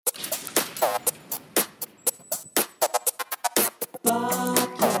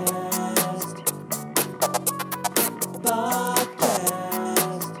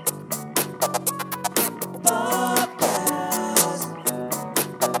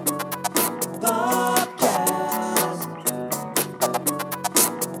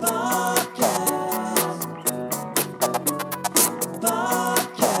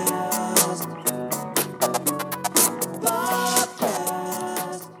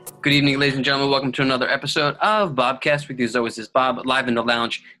Good evening, ladies and gentlemen. Welcome to another episode of Bobcast. With you as always is Bob, live in the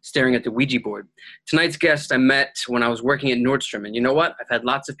lounge, staring at the Ouija board. Tonight's guest I met when I was working at Nordstrom. And you know what? I've had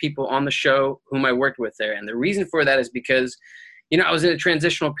lots of people on the show whom I worked with there. And the reason for that is because, I was in a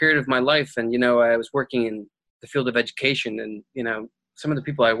transitional period of my life. And, I was working in the field of education. And, some of the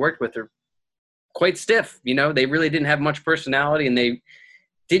people I worked with are quite stiff. They really didn't have much personality. And they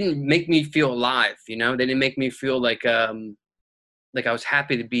didn't make me feel alive. They didn't make me feel like I was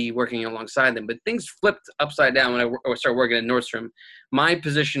happy to be working alongside them. But things flipped upside down when I started working at Nordstrom. My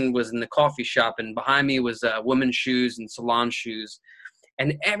position was in the coffee shop, and behind me was women's shoes and salon shoes.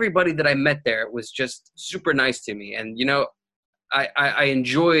 And everybody that I met there was just super nice to me. And, I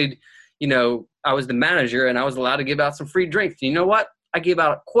enjoyed, I was the manager, and I was allowed to give out some free drinks. You know what? I gave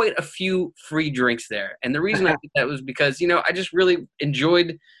out quite a few free drinks there. And the reason I did that was because, I just really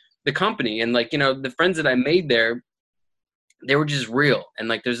enjoyed the company. And, the friends that I made there, they were just real.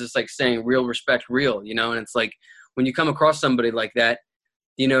 And there's this saying, real respect real, and it's when you come across somebody like that,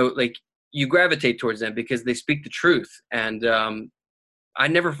 you gravitate towards them because they speak the truth. And I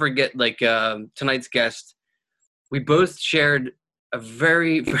never forget tonight's guest. We both shared a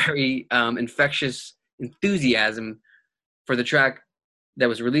very, very infectious enthusiasm for the track that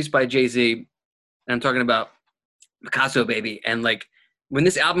was released by Jay-Z. And I'm talking about Picasso Baby. And when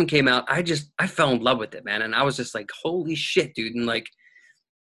this album came out, I fell in love with it, man. And I was just like, holy shit, dude. And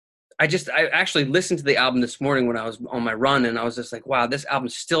I actually listened to the album this morning when I was on my run, and I was just like, wow, this album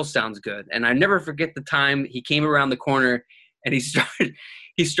still sounds good. And I never forget the time he came around the corner and he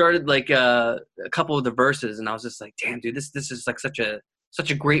started a couple of the verses, and I was just like, damn, dude, this is such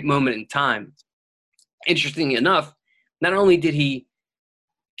a great moment in time. Interesting enough, not only did he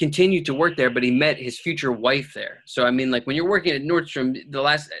continued to work there, but he met his future wife there. So, when you're working at Nordstrom, the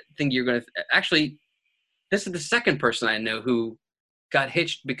last thing you're going to actually, this is the second person I know who got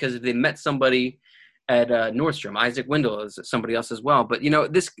hitched because they met somebody at Nordstrom. Isaac Wendell is somebody else as well. But,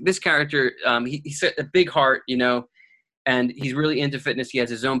 this character, he's set a big heart, and he's really into fitness. He has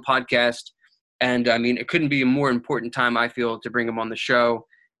his own podcast. And it couldn't be a more important time, I feel, to bring him on the show.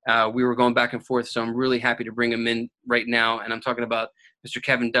 We were going back and forth, so I'm really happy to bring him in right now. And I'm talking about Mr.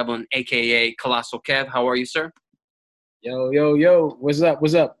 Kevin Dublin, a.k.a. Colossal Kev. How are you, sir? Yo. What's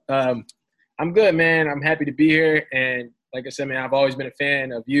up? I'm good, man. I'm happy to be here. And like I said, man, I've always been a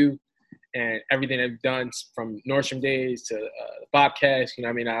fan of you and everything that you've done from Nordstrom days to Bobcast.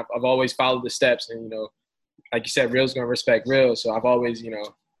 I've always followed the steps. And, like you said, real's going to respect real. So I've always,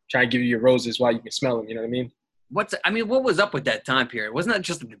 try to give you your roses while you can smell them. You know what I mean? What was up with that time period? Wasn't that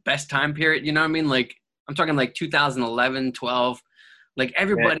just the best time period? You know what I mean? I'm talking 2011, 12.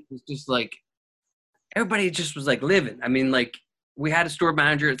 Everybody was just everybody just was living. We had a store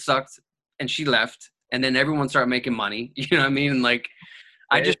manager, it sucked, and she left, and then everyone started making money. You know what I mean?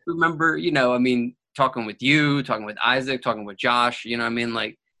 I just remember, talking with you, talking with Isaac, talking with Josh. You know what I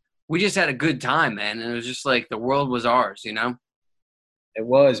mean? We just had a good time, man, and it was just the world was ours. It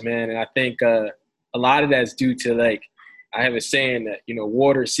was, man, and I think a lot of that's due to I have a saying that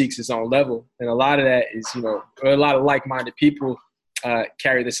water seeks its own level, and a lot of that is a lot of like-minded people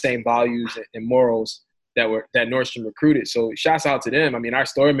carry the same values and morals that Nordstrom recruited. So shouts out to them. Our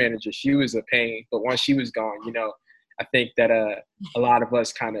store manager, she was a pain, but once she was gone, I think that a lot of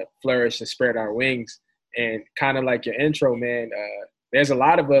us kind of flourished and spread our wings. And kind of like your intro, man, there's a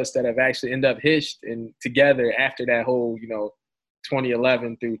lot of us that have actually ended up hitched and together after that whole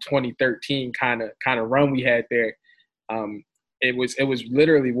 2011 through 2013 kind of run we had there. It was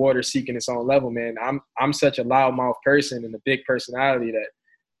literally water seeking its own level, man. I'm such a loudmouth person and a big personality that,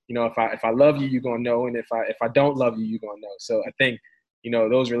 if I love you, you're gonna know, and if I don't love you, you're gonna know. So I think,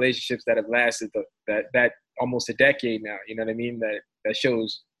 those relationships that have lasted that almost a decade now, you know what I mean? That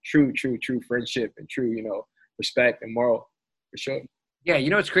shows true friendship and true, respect and moral for sure. Yeah,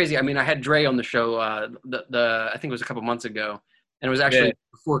 it's crazy. I had Dre on the show. I think it was a couple months ago, and it was actually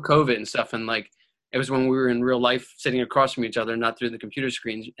before COVID and stuff, and it was when we were in real life sitting across from each other, not through the computer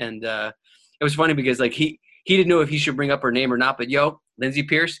screens. And it was funny because he didn't know if he should bring up her name or not. But Lindsay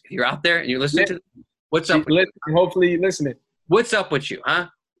Pierce, if you're out there and you're listening to this, what's up? Hopefully you're listening. What's up with you, huh?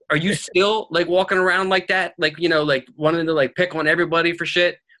 Are you still walking around like that? Wanting to pick on everybody for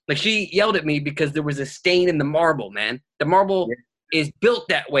shit? She yelled at me because there was a stain in the marble, man. The marble is built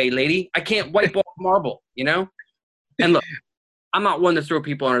that way, lady. I can't wipe off marble, And look, I'm not one to throw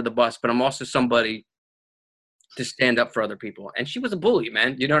people under the bus, but I'm also somebody to stand up for other people. And she was a bully,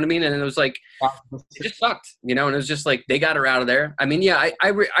 man. You know what I mean? And it was it just sucked, and it was just they got her out of there.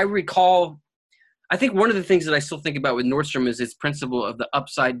 I recall, I think one of the things that I still think about with Nordstrom is its principle of the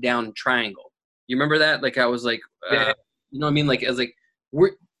upside down triangle. You remember that? I was you know what I mean? I was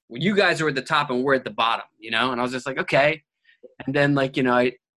you guys are at the top and we're at the bottom, you know? And I was just like, okay. And then like, you know,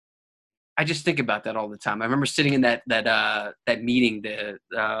 I just think about that all the time. I remember sitting in that meeting,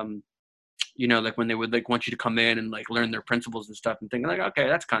 you know, like when they would like want you to come in and like learn their principles and stuff and thinking like, okay,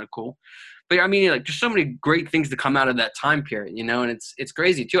 that's kind of cool. But I mean, like there's so many great things to come out of that time period, you know, and it's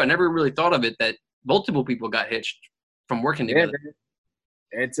crazy too. I never really thought of it that multiple people got hitched from working together. Man.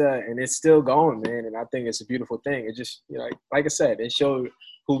 It's and it's still going, man. And I think it's a beautiful thing. It just, you know, like I said, it showed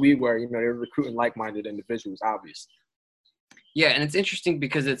who we were. You know, they're recruiting like-minded individuals, obviously. Yeah, and it's interesting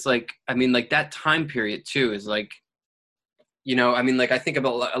because it's like, I mean, like that time period too is like, you know, I mean, like I think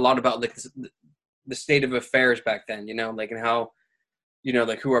about a lot about like the state of affairs back then, you know, like and how, you know,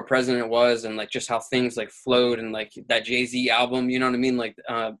 like who our president was and like just how things like flowed and like that Jay-Z album, you know what I mean? Like,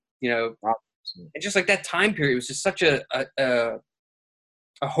 you know, and just like that time period was just such a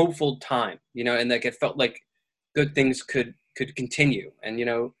hopeful time, you know, and like it felt like good things could continue, and you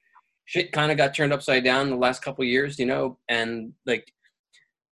know, shit kind of got turned upside down in the last couple of years, you know, and like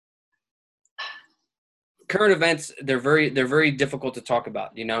current events, they're very difficult to talk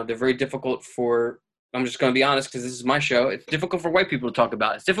about, you know, they're very difficult for, I'm just going to be honest because this is my show, it's difficult for white people to talk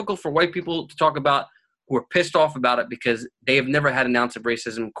about. It's difficult for white people to talk about who are pissed off about it because they have never had an ounce of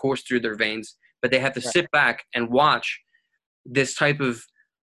racism course through their veins, but they have to sit back and watch this type of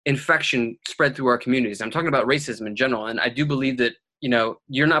infection spread through our communities. I'm talking about racism in general, and I do believe that, you know,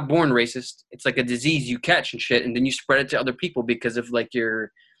 you're not born racist. It's like a disease you catch and shit, and then you spread it to other people because of like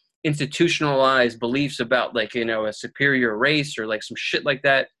your institutionalized beliefs about like, you know, a superior race or like some shit like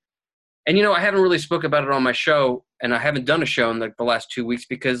that. And you know, I haven't really spoke about it on my show, and I haven't done a show in like the last 2 weeks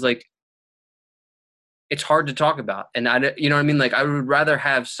because like it's hard to talk about. And I, you know what I mean? Like I would rather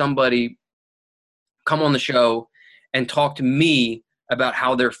have somebody come on the show and talk to me about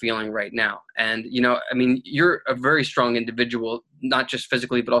how they're feeling right now. And, you know, I mean, you're a very strong individual, not just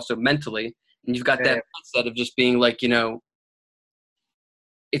physically, but also mentally. And you've got that mindset of just being like, you know,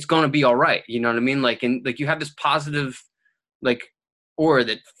 it's going to be all right. You know what I mean? Like, and like you have this positive, like, aura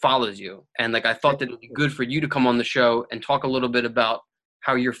that follows you. And like, I thought that it'd be good for you to come on the show and talk a little bit about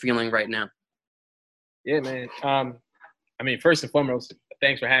how you're feeling right now. Yeah, man. I mean, first and foremost,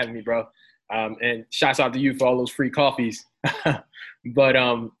 thanks for having me, bro. And shouts out to you for all those free coffees. But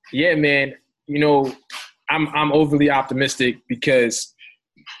yeah, man, you know, I'm overly optimistic because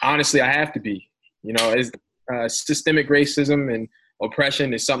honestly, I have to be. You know, it's, systemic racism and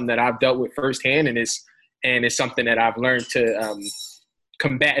oppression is something that I've dealt with firsthand, and it's something that I've learned to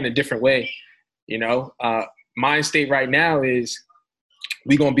combat in a different way. You know, mind state right now is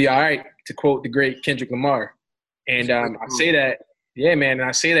we gonna be all right, to quote the great Kendrick Lamar. And I say that, yeah, man, and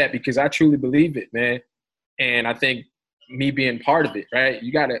I say that because I truly believe it, man. And I think me being part of it, right?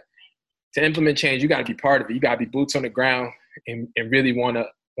 You gotta, to implement change, you gotta be part of it. You gotta be boots on the ground and really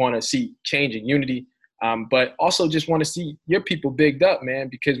wanna see change and unity. But also just want to see your people bigged up, man,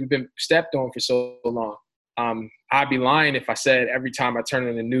 because we've been stepped on for so long. I'd be lying if I said every time I turn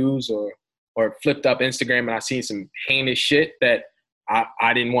on the news or flipped up Instagram and I seen some heinous shit that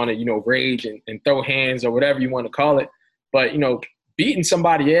I didn't want to, you know, rage and throw hands or whatever you want to call it. But, you know, beating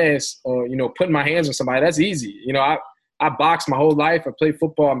somebody's ass or, you know, putting my hands on somebody, that's easy. You know, I boxed my whole life. I played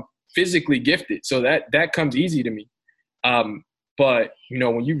football. I'm physically gifted. So that comes easy to me. But, you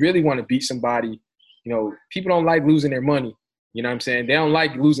know, when you really want to beat somebody, you know, people don't like losing their money. You know what I'm saying? They don't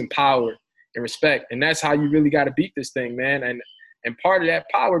like losing power and respect. And that's how you really got to beat this thing, man. And part of that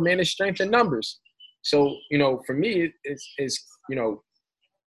power, man, is strength in numbers. So, you know, for me, it's you know,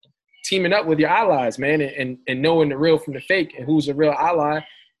 teaming up with your allies, man, and knowing the real from the fake and who's a real ally.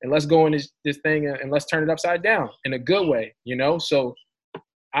 And let's go in this thing and let's turn it upside down in a good way, you know? So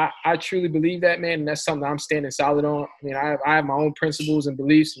I truly believe that, man. And that's something I'm standing solid on. I mean, I have my own principles and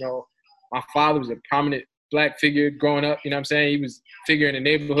beliefs. You know, my father was a prominent black figure growing up, you know what I'm saying? He was a figure in the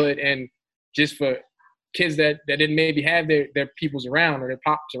neighborhood. And just for kids that didn't maybe have their peoples around or their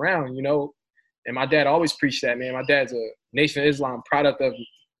pops around, you know, and my dad always preached that, man. My dad's a Nation of Islam product of,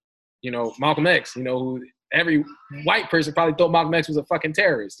 you know, Malcolm X, you know, who every white person probably thought Malcolm X was a fucking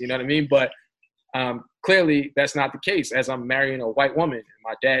terrorist, you know what I mean? But clearly that's not the case, as I'm marrying a white woman and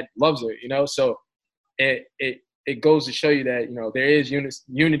my dad loves her, you know? So it goes to show you that, you know, there is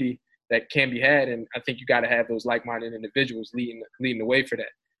unity that can be had. And I think you got to have those like-minded individuals leading the way for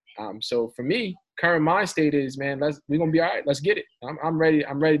that. So for me, current mind state is, man, we're going to be all right. Let's get it. I'm ready.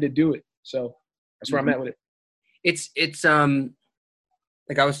 I'm ready to do it. So that's where I'm at with it. It's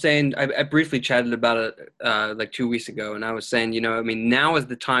like I was saying, I briefly chatted about it like 2 weeks ago, and I was saying, you know, I mean, now is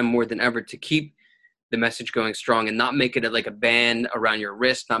the time more than ever to keep the message going strong and not make it like a band around your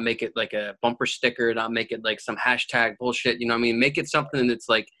wrist, not make it like a bumper sticker, not make it like some hashtag bullshit, you know what I mean? Make it something that's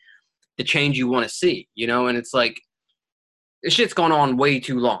like the change you want to see, you know? And it's like, this shit's gone on way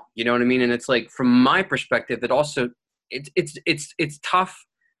too long, you know what I mean? And it's like, from my perspective, it also, it's tough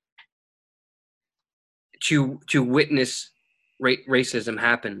to witness racism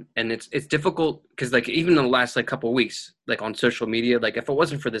happen, and it's difficult because, like, even in the last like couple of weeks, like on social media, like if it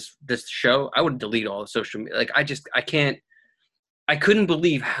wasn't for this show, I would delete all the social media. Like I couldn't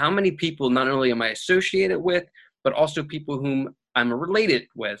believe how many people not only am I associated with, but also people whom I'm related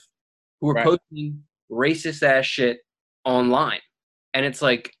with, who are Right. posting racist ass shit online. And it's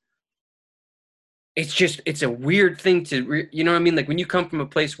like, it's a weird thing to, you know what I mean? Like when you come from a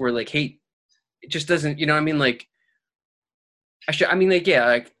place where like hate, it just doesn't, you know what I mean? Like, yeah,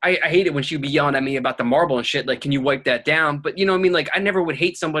 like I hate it when she'd be yelling at me about the marble and shit. Like, can you wipe that down? But you know what I mean? Like, I never would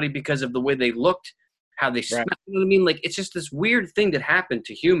hate somebody because of the way they looked, how they smelled. Right. You know what I mean? Like, it's just this weird thing that happened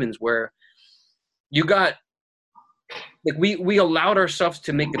to humans where you got, like, we allowed ourselves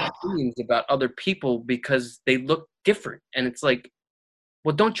to make opinions about other people because they look different. And it's like,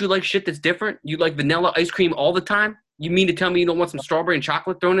 well, don't you like shit that's different? You like vanilla ice cream all the time? You mean to tell me you don't want some strawberry and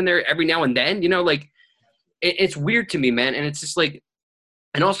chocolate thrown in there every now and then? You know, like, it's weird to me, man. And it's just like,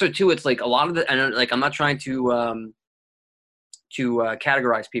 and also too, it's like a lot of the, and like, I'm not trying to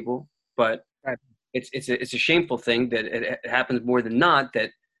categorize people, but Right. it's a shameful thing that it happens more than not,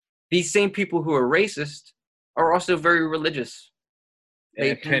 that these same people who are racist are also very religious.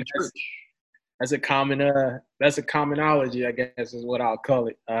 They attend church. That's a commonology, I guess, is what I'll call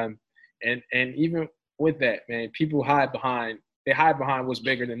it. And even with that, man, people hide behind what's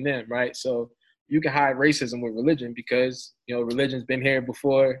bigger than them, right? So you can hide racism with religion because, you know, religion's been here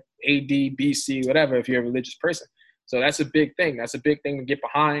before AD, BC, whatever, if you're a religious person. So that's a big thing. That's a big thing to get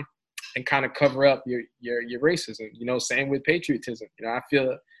behind and kind of cover up your racism. You know, same with patriotism. You know, I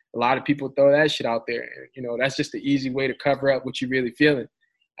feel a lot of people throw that shit out there. And, you know, that's just the easy way to cover up what you're really feeling.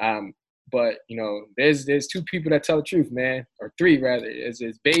 But you know, there's two people that tell the truth, man, or three rather. It's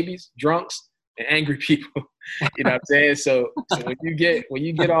babies, drunks, and angry people. You know what I'm saying? So when you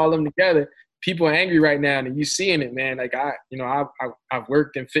get all of them together, people are angry right now, and you seeing it, man. Like I've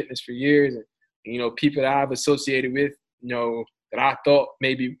worked in fitness for years, and you know, people that I've associated with, you know, that I thought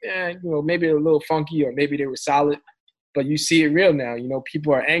maybe, you know, maybe they're a little funky or maybe they were solid, but you see it real now. You know,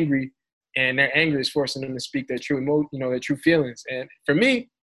 people are angry, and their anger is forcing them to speak their their true feelings. And for me,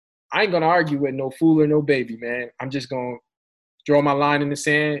 I ain't gonna argue with no fool or no baby, man. I'm just gonna draw my line in the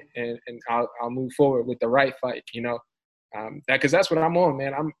sand, and I'll move forward with the right fight, you know. Because that's what I'm on,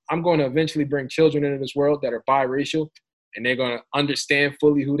 man. I'm going to eventually bring children into this world that are biracial, and they're going to understand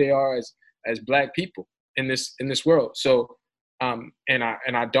fully who they are as Black people in this world. So, and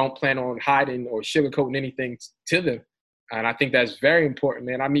I don't plan on hiding or sugarcoating anything to them, and I think that's very important,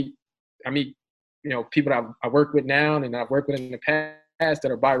 man. I meet, you know, people that I work with now, and I've worked with in the past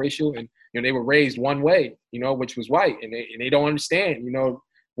that are biracial, and you know, they were raised one way, you know, which was white, and they don't understand, you know,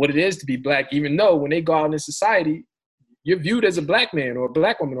 what it is to be Black, even though when they go out in society, you're viewed as a Black man or a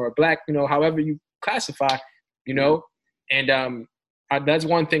Black woman or a Black, you know, however you classify, you know. And that's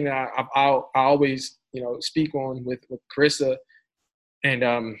one thing that I always, you know, speak on with Carissa, and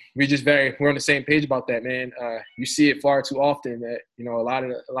we're on the same page about that, man. You see it far too often that, you know, a lot of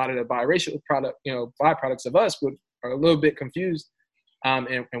the biracial byproducts of us are a little bit confused.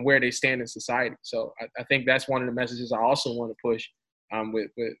 And where they stand in society. So I think that's one of the messages I also want to push with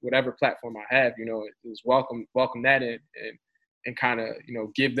whatever platform I have, you know, is welcome that in and kind of, you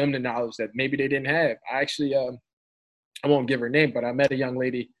know, give them the knowledge that maybe they didn't have. I actually, I won't give her name, but I met a young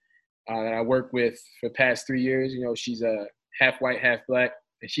lady that I worked with for the past 3 years. You know, she's half white, half Black,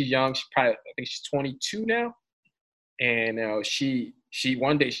 and she's young. I think she's 22 now. And she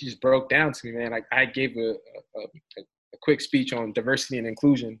one day she just broke down to me, man. I gave a quick speech on diversity and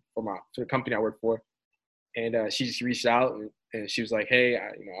inclusion for the company I work for, and she just reached out and she was like, "Hey,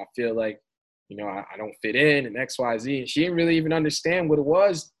 I feel like, you know, I don't fit in and X, Y, Z." And she didn't really even understand what it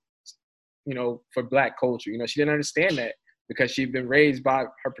was, you know, for Black culture. You know, she didn't understand that because she'd been raised by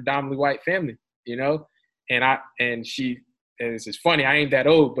her predominantly white family. You know, and it's just funny. I ain't that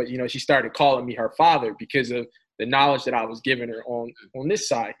old, but you know, she started calling me her father because of the knowledge that I was giving her on this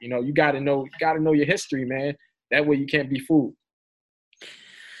side. You know, you got to know your history, man. That way you can't be fooled.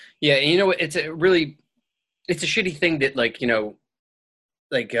 Yeah, and you know, it's a shitty thing that, like, you know,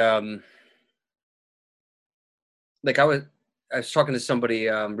 like I was talking to somebody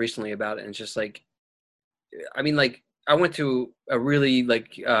recently about it, and it's just like, I mean, like, I went to a really,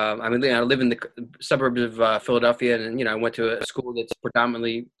 like, I live in the suburbs of Philadelphia, and you know, I went to a school that's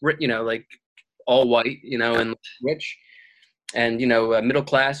predominantly, you know, like, all white, you know, and rich, and you know, middle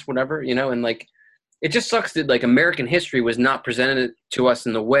class, whatever, you know, and like, it just sucks that, like, American history was not presented to us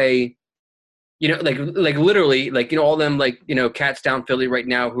in the way You know, like literally, like, you know, all them, like, you know, cats down Philly right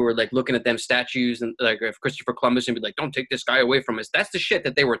now who are like looking at them statues and like of Christopher Columbus and be like, don't take this guy away from us. That's the shit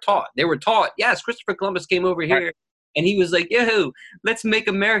that they were taught. They were taught, yes, Christopher Columbus came over Right. here and he was like, yo, let's make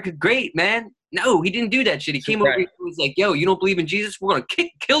America great, man. No, he didn't do that shit. He came over Right. here and was like, yo, you don't believe in Jesus? We're gonna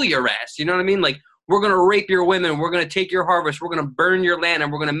kill your ass. You know what I mean? Like, we're gonna rape your women. We're gonna take your harvest. We're gonna burn your land,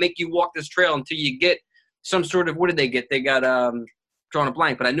 and we're gonna make you walk this trail until you get some sort of, what did they get? They got drawn a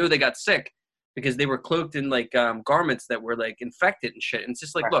blank, but I know they got sick because they were cloaked in like garments that were like infected and shit. And it's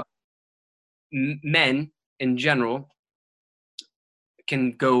just like, Right. look, men in general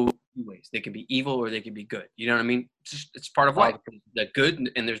can go two ways. They can be evil or they can be good. You know what I mean? It's part of life. There's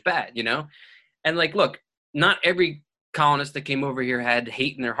good and there's bad, you know? And like, look, not every colonist that came over here had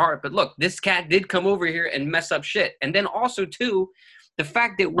hate in their heart, but look, this cat did come over here and mess up shit. And then also too, the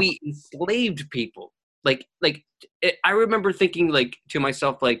fact that we enslaved people, I remember thinking like to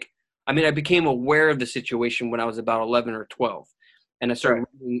myself, like, I mean, I became aware of the situation when I was about 11 or 12, and I started Right.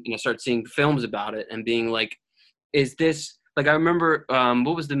 reading, and I started seeing films about it and being like, is this like, I remember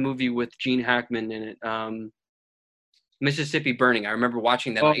what was the movie with Gene Hackman in it? Mississippi Burning. I remember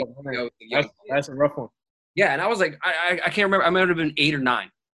watching that. Oh, You man. know, as a young kid. That's a rough one. Yeah, and I was like, I can't remember. I might have been 8 or 9,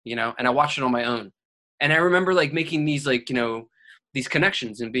 you know, and I watched it on my own. And I remember like making these like, you know, these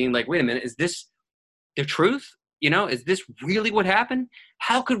connections and being like, wait a minute, is this the truth? You know, is this really what happened?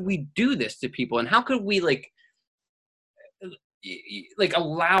 How could we do this to people? And how could we like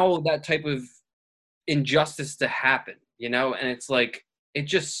allow that type of injustice to happen, you know? And it's like, it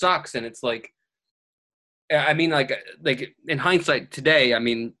just sucks. And it's like, I mean, like in hindsight today, I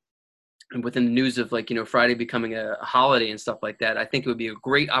mean, and within the news of like, you know, Friday becoming a holiday and stuff like that, I think it would be a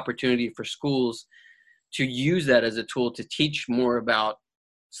great opportunity for schools to use that as a tool to teach more about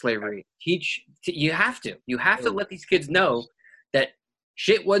slavery. You have to let these kids know that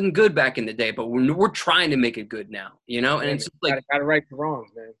shit wasn't good back in the day, but we're trying to make it good now, you know? And Yeah, it's man. just like, Gotta right the wrongs,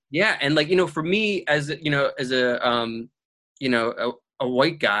 man. yeah. And like, you know, for me you know, as a, you know, a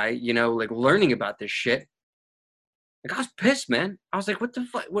white guy, you know, like learning about this shit, like, I was pissed, man. I was like, what the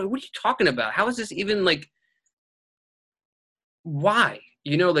fuck? What are you talking about? How is this even like, why?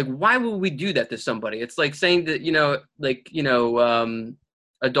 You know, like, why would we do that to somebody? It's like saying that, you know, like, you know,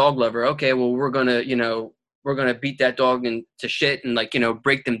 a dog lover. Okay, well, we're gonna beat that dog into shit and like, you know,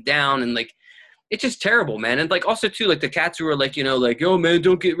 break them down and like, it's just terrible, man. And like, also too, like the cats who are like, you know, like, oh man,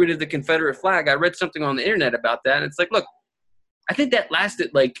 don't get rid of the Confederate flag. I read something on the internet about that, and it's like, look, I think that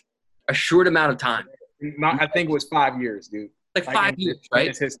lasted like a short amount of time, I think it was 5 years, dude. like Like 5 years, in right?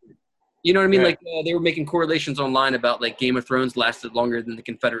 this history. You know what I mean? Yeah. Like they were making correlations online about like Game of Thrones lasted longer than the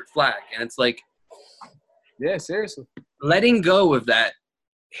Confederate flag, and it's like Yeah, seriously. letting go of that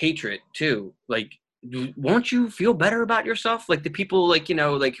hatred too. Like, won't you feel better about yourself? Like the people, like, you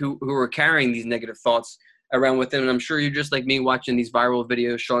know, like who are carrying these negative thoughts around with them. And I'm sure you're just like me watching these viral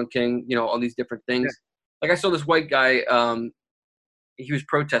videos, Sean King, you know, all these different Yeah. things. Like I saw this white guy. He was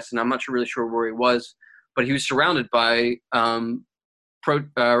protesting. I'm not really sure where he was, but he was surrounded by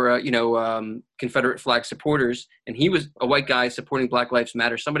Confederate flag supporters, and he was a white guy supporting Black Lives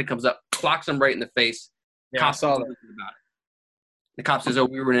Matter. Somebody comes up, clocks him right in the face. Yeah, I Cop saw says that. nothing about it. The cop says, "Oh,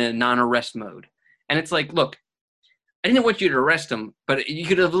 we were in a non-arrest mode," and it's like, look, I didn't want you to arrest him, but you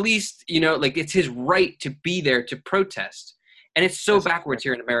could have at least, you know, like it's his right to be there to protest. And it's so That's backwards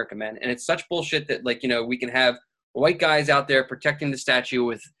here in America, man. And it's such bullshit that, like, you know, we can have white guys out there protecting the statue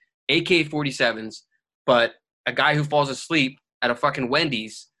with AK-47s, but a guy who falls asleep at a fucking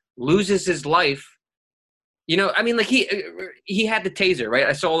Wendy's loses his life. You know, I mean, like he had the taser, right?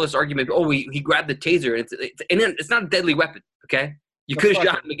 I saw all this argument. Oh, he grabbed the taser, and it's not a deadly weapon, okay? You the could have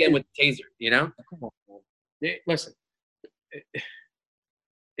fuck shot him again with the taser, you know? Come on, man. Listen,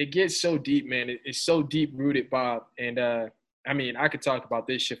 it gets so deep, man. It's so deep rooted, Bob. And I mean, I could talk about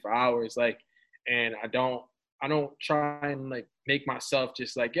this shit for hours, like, and I don't try and like make myself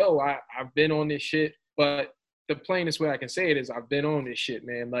just like, yo, I've been on this shit. But the plainest way I can say it is I've been on this shit,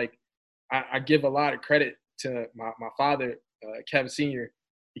 man. Like, I give a lot of credit to my father, Kevin Sr.,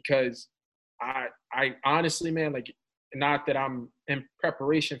 because I honestly, man, like, not that I'm in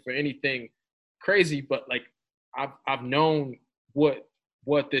preparation for anything crazy, but like I've known what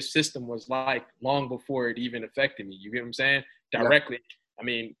this system was like long before it even affected me. You get what I'm saying? Directly. Yeah. I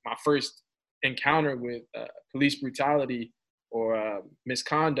mean, my first encounter with police brutality or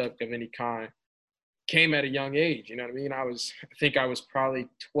misconduct of any kind came at a young age. You know what I mean? I think I was probably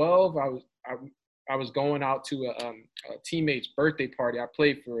 12. I was going out to a teammate's birthday party. I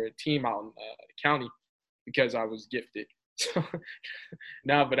played for a team out in the county because I was gifted. So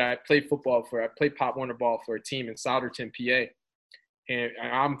now, but I played Pop Warner ball for a team in Souderton, PA. And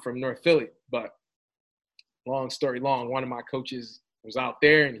I'm from North Philly, but long story long, one of my coaches was out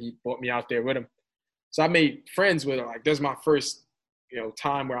there and he brought me out there with him. So I made friends with her. Like, that's my first,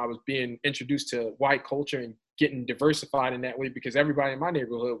 time where I was being introduced to white culture and getting diversified in that way, because everybody in my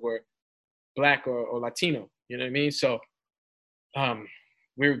neighborhood were Black or Latino. You know what I mean? So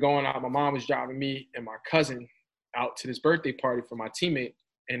we were going out. My mom was driving me and my cousin out to this birthday party for my teammate,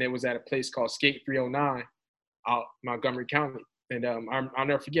 and it was at a place called Skate 309 out Montgomery County. And I'll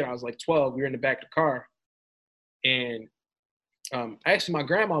never forget, I was like 12. We were in the back of the car. And actually, my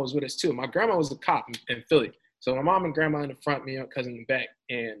grandma was with us too. My grandma was a cop in Philly. So my mom and grandma in the front, me and cousin in the back.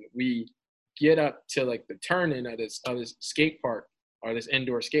 And we get up to like the turn-in of this skate park, or this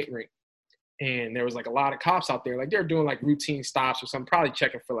indoor skate rink. And there was like a lot of cops out there. Like, they were doing like routine stops or something, probably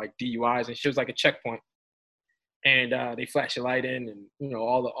checking for like DUIs. And she was like a checkpoint. And they flash a light in and,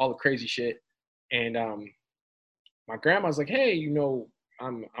 all the crazy shit. And my grandma's like, hey,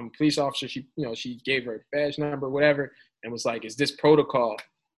 I'm a police officer. She, she gave her a badge number, whatever, and was like, is this protocol?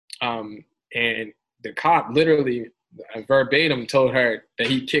 And the cop literally verbatim told her that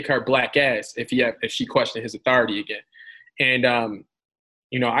he'd kick her black ass if she questioned his authority again. And I'm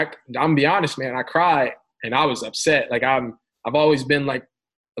gonna be honest, man, I cried and I was upset. Like, I've always been like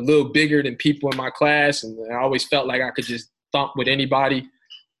a little bigger than people in my class, and I always felt like I could just thump with anybody.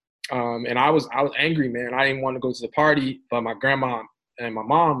 And I was angry, man. I didn't want to go to the party, but my grandma and my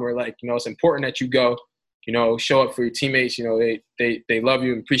mom were like, it's important that you go, show up for your teammates. They love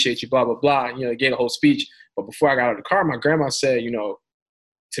you and appreciate you, blah, blah, blah. They gave a whole speech. But before I got out of the car, my grandma said,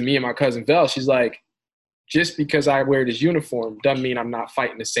 to me and my cousin Vel, she's like, just because I wear this uniform doesn't mean I'm not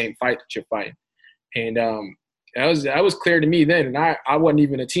fighting the same fight that you're fighting. And that was clear to me then. And I wasn't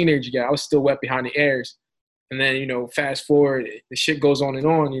even a teenager yet. I was still wet behind the ears. And then, fast forward, the shit goes on and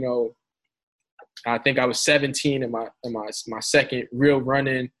on. I think I was 17 in my second real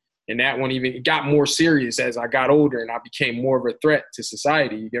run-in, and that one even got more serious as I got older and I became more of a threat to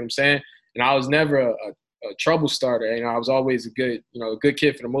society. You get what I'm saying? And I was never a trouble starter. I was always a good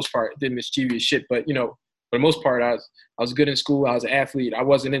kid for the most part. Did mischievous shit, but for the most part, I was good in school. I was an athlete. I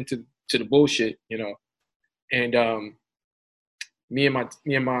wasn't into the bullshit. And me and my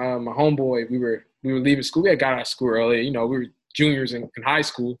homeboy, we were leaving school. We had got out of school early. We were juniors in high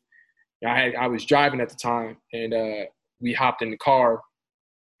school. I was driving at the time, and we hopped in the car,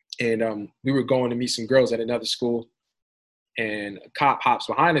 and we were going to meet some girls at another school. And a cop hops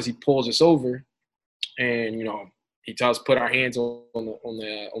behind us. He pulls us over, and he tells us put our hands on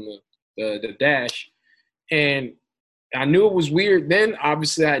the dash. And I knew it was weird then.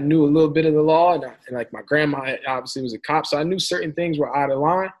 Obviously, I knew a little bit of the law, and like my grandma obviously was a cop, so I knew certain things were out of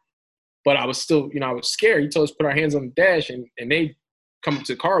line. But I was still, I was scared. He told us to put our hands on the dash, and they come up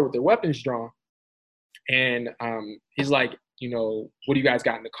to the car with their weapons drawn. And he's like, what do you guys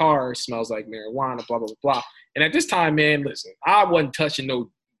got in the car? It smells like marijuana, blah, blah, blah, blah. And at this time, man, listen, I wasn't touching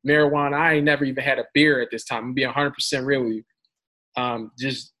no marijuana. I ain't never even had a beer at this time. I'm being 100% real with you.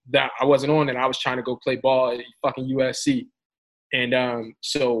 Just that I wasn't on it. I was trying to go play ball at fucking USC. And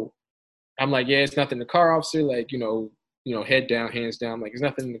so I'm like, yeah, it's nothing in the car, officer. Like, head down, hands down. I'm like, there's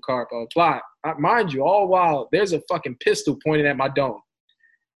nothing in the car, blah, blah, blah. Mind you, all while there's a fucking pistol pointed at my dome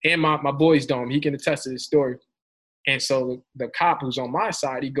and my boy's dome. He can attest to this story. And so the cop who's on my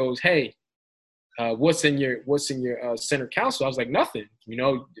side, he goes, hey, what's in your center council? I was like, nothing,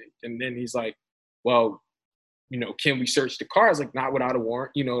 and then he's like, well, can we search the car? I was like, not without a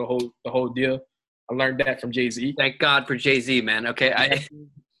warrant, the whole deal. I learned that from Jay-Z. Thank God for Jay-Z, man. Okay.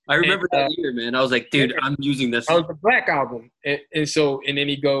 I remember that year, man. I was like, dude, I'm using this. That was the Black Album. And then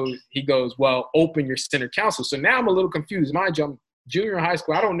he goes, well, open your center council. So now I'm a little confused. Mind you, I'm junior in high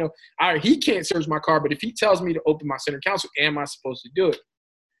school. I don't know. He can't search my car, but if he tells me to open my center council, am I supposed to do it?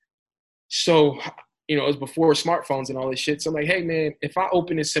 So, it was before smartphones and all this shit. So I'm like, hey, man, if I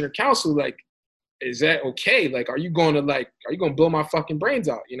open this center council, like, is that okay? Like, are you going to blow my fucking brains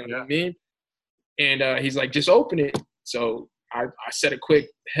out? You know what I mean? And he's like, just open it. So I said a quick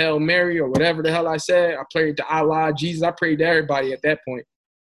Hail Mary or whatever the hell I said. I prayed to Allah, Jesus. I prayed to everybody at that point.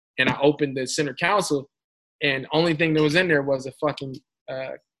 And I opened the center council. And only thing that was in there was a fucking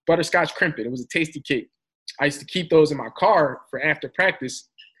butterscotch crimpet. It was a tasty cake. I used to keep those in my car for after practice.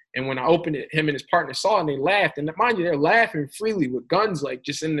 And when I opened it, him and his partner saw it and they laughed. And mind you, they're laughing freely with guns like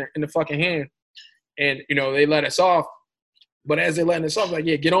just in the fucking hand. And, they let us off. But as they're letting us off, like,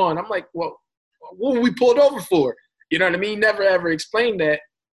 yeah, get on. I'm like, well, what were we pulled over for? You know what I mean? Never ever explained that.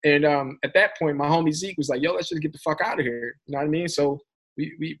 And at that point, my homie Zeke was like, yo, let's just get the fuck out of here. You know what I mean? So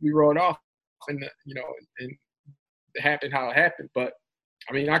we rode off and, and it happened how it happened. But,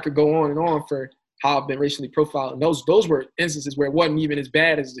 I mean, I could go on and on for how I've been racially profiled. And those were instances where it wasn't even as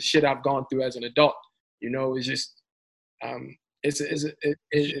bad as the shit I've gone through as an adult. It's just it's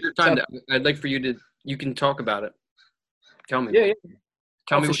Your time tough. I'd like for you can talk about it. Tell me. Yeah.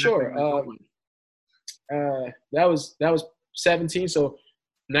 Tell me for what sure. That was 17. So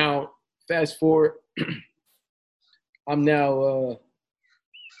now fast forward, I'm now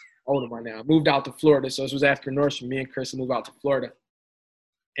how old am I now? I moved out to Florida. So this was after Nordstrom. Me and Chris moved out to Florida.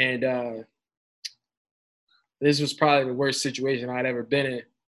 And this was probably the worst situation I'd ever been in.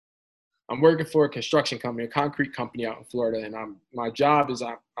 I'm working for a construction company, a concrete company out in Florida, and my job is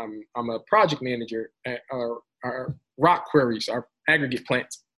I'm a project manager at our rock quarries, our aggregate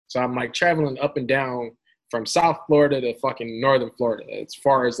plants. So I'm like traveling up and down from South Florida to fucking northern Florida, as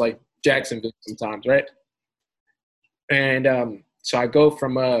far as like Jacksonville sometimes, right? And so I go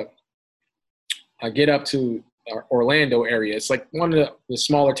from I get up to Orlando area. It's like one of the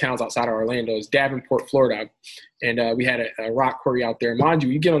smaller towns outside of Orlando. Is Davenport, Florida, and we had a rock quarry out there. Mind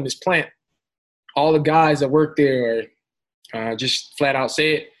you get on this plant, all the guys that work there are just flat out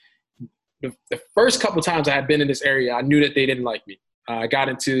say it. The first couple of times I had been in this area, I knew that they didn't like me. I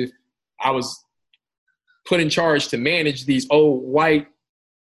was put in charge to manage these old white,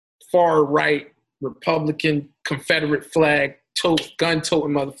 far right, Republican, Confederate flag,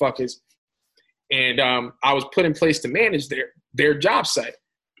 gun-toting motherfuckers. And I was put in place to manage their job site.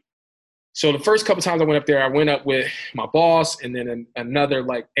 So the first couple times I went up there, I went up with my boss and then another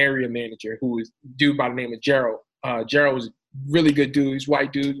like area manager who was a dude by the name of Gerald. Gerald was a really good dude. He's a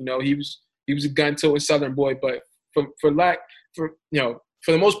white dude. He was a gun-toting Southern boy, but for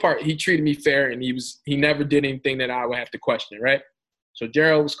the most part, he treated me fair, and he never did anything that I would have to question, right? So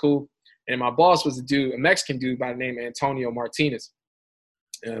Gerald was cool, and my boss was a Mexican dude by the name of Antonio Martinez.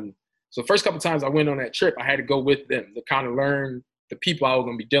 So the first couple times I went on that trip, I had to go with them to kind of learn the people I was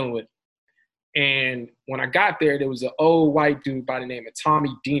going to be dealing with. And when I got there was an old white dude by the name of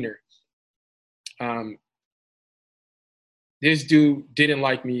Tommy Diener. This dude didn't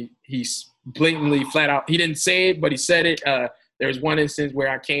like me. He's blatantly flat out. He didn't say it, but he said it. There was one instance where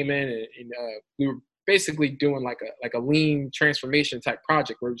I came in and we were basically doing like a lean transformation type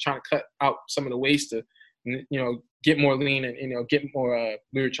project where we were trying to cut out some of the waste to, get more lean and, get more,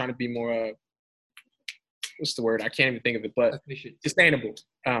 we were trying to be more, what's the word? I can't even think of it, but sustainable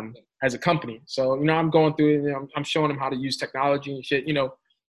as a company. So, I'm going through it, I'm showing them how to use technology and shit,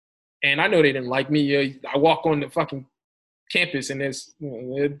 and I know they didn't like me. I walk on the fucking campus and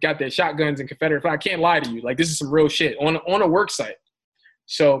they got their shotguns and Confederate flag. I can't lie to you. Like, this is some real shit on a work site.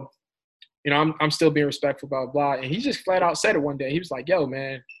 So, I'm still being respectful, blah, blah. And he just flat out said it one day. He was like, yo,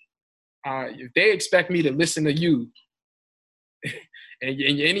 man, if they expect me to listen to you and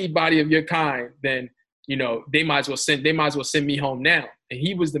anybody of your kind, then, they might as well send me home now. And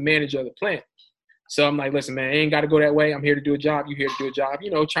he was the manager of the plant. So I'm like, listen, man, I ain't got to go that way. I'm here to do a job. You here to do a job,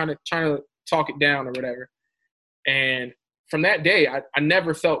 trying to talk it down or whatever. And from that day, I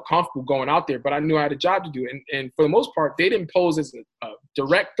never felt comfortable going out there, but I knew I had a job to do. And for the most part, they didn't pose as a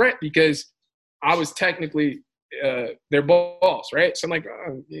direct threat because I was technically their boss, right? So I'm like,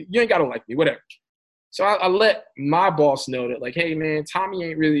 you ain't got to like me, whatever. So I let my boss know that, like, hey, man, Tommy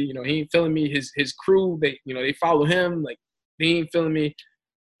ain't really, he ain't feeling me. His crew, they follow him. Like, they ain't feeling me.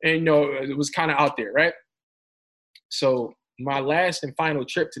 And, it was kind of out there, right? So my last and final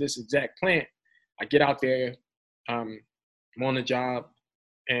trip to this exact plant, I get out there. I'm on the job,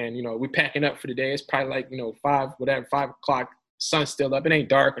 and we're packing up for the day. It's probably like 5 o'clock. Sun's still up. It ain't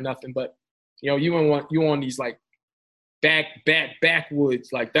dark or nothing, but you on these like backwoods.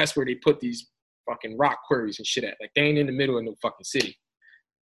 Like, that's where they put these fucking rock quarries and shit at. Like, they ain't in the middle of no fucking city.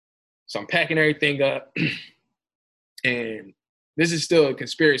 So I'm packing everything up, and this is still a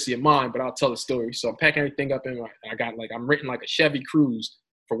conspiracy of mine, but I'll tell the story. So I'm packing everything up, and I'm renting like a Chevy Cruze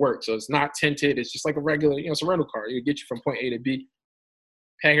for work. So it's not tinted. It's just like a regular, it's a rental car. It'll get you from point A to B.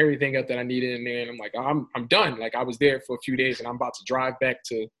 Pack everything up that I needed in there. And I'm like, I'm done. Like, I was there for a few days and I'm about to drive back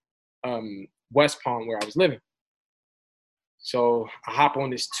to West Palm where I was living. So I hop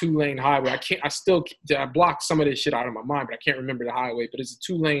on this 2-lane highway. I blocked some of this shit out of my mind, but I can't remember the highway, but it's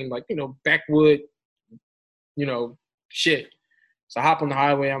a 2-lane, like, backwood, shit. So I hop on the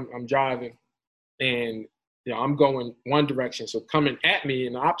highway, I'm driving, and I'm going one direction. So coming at me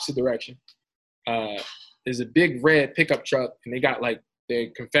in the opposite direction is a big red pickup truck, and they got like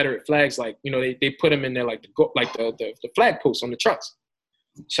their Confederate flags, like they put them in there like the flag posts on the trucks.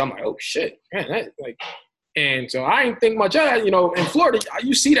 So I'm like, oh shit, man, and so I ain't think much of that. In Florida,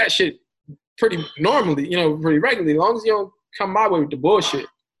 you see that shit pretty normally, pretty regularly, as long as you don't come my way with the bullshit.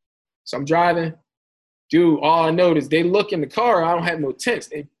 So I'm driving. Dude, all I noticed, they look in the car. I don't have no tents.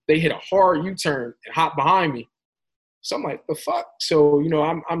 they hit a hard U-turn and hop behind me. So I'm like, the fuck? So, you know,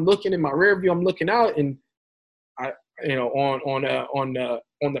 I'm looking in my rear view, I'm looking out, and I, you know,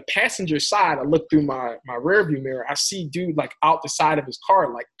 on the passenger side, I look through my rear view mirror, I see dude like out the side of his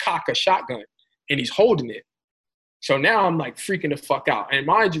car, like cock a shotgun, and he's holding it. So now I'm like freaking the fuck out. And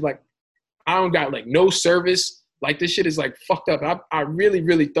mind you, like, I don't got like no service. Like, this shit is like fucked up. I really,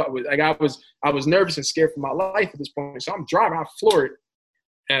 really thought like I was nervous and scared for my life at this point. So I'm driving, I floor it.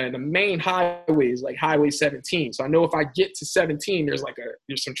 And the main highway is like Highway 17. So I know if I get to 17, there's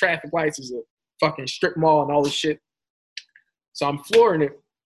some traffic lights, there's a fucking strip mall and all this shit. So I'm flooring it.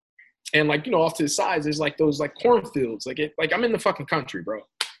 And like, you know, off to the sides, there's like those like cornfields. Like I'm in the fucking country, bro.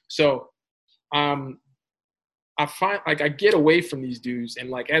 So I find like I get away from these dudes, and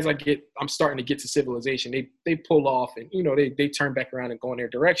like as I'm starting to get to civilization, they pull off, and you know, they turn back around and go in their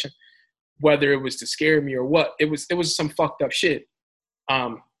direction. Whether it was to scare me or what, it was some fucked up shit.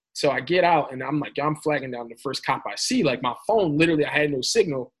 So I get out and I'm like, I'm flagging down the first cop I see. Like my phone, literally, I had no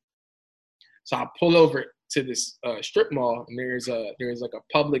signal. So I pull over to this strip mall, and there's like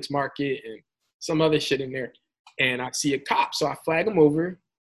a Publix market and some other shit in there. And I see a cop, so I flag him over,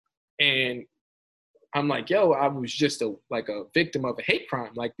 and I'm like, yo, I was just a victim of a hate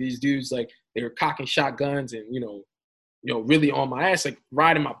crime. Like these dudes, like they were cocking shotguns and you know, really on my ass, like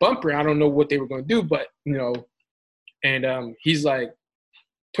riding my bumper. I don't know what they were gonna do, but you know, and he's like,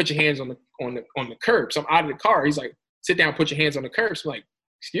 put your hands on the curb. So I'm out of the car. He's like, sit down, put your hands on the curb. So I'm like,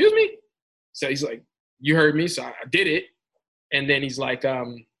 excuse me? So he's like, you heard me, so I did it. And then he's like,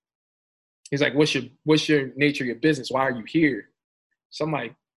 what's your nature of your business? Why are you here? So I'm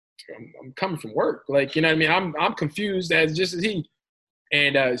like, I'm coming from work. Like, you know what I mean? I'm confused just as he.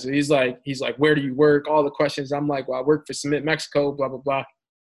 And so he's like, where do you work? All the questions. I'm like, well, I work for Cement Mexico, blah, blah, blah.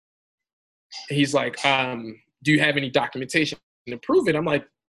 He's like, do you have any documentation to prove it? I'm like,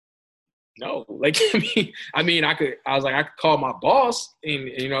 no. Like, I was like, I could call my boss, and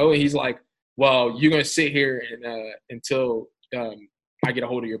you know, and he's like, well, you're gonna sit here and until I get a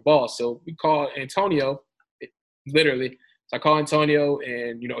hold of your boss. So we call Antonio, literally. So I call Antonio,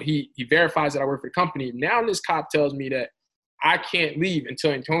 and you know, he verifies that I work for the company. Now this cop tells me that I can't leave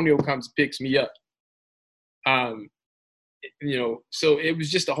until Antonio comes and picks me up. You know, so it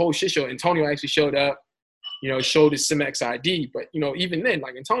was just a whole shit show. Antonio actually showed up, you know, showed his Cimex ID, but you know, even then,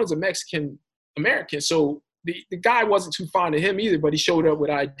 like Antonio's a Mexican American, so the guy wasn't too fond of him either. But he showed up with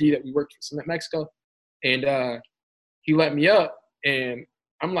ID that we worked for Cement Mexico, and he let me up. And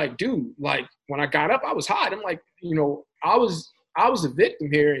I'm like, dude, like when I got up, I was hot. I'm like, you know, I was a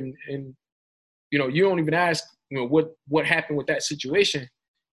victim here, and you know, you don't even ask, you know, what happened with that situation.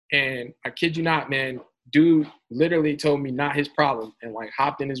 And I kid you not, man, dude literally told me not his problem, and like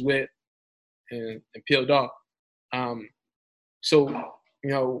hopped in his whip and peeled off. So,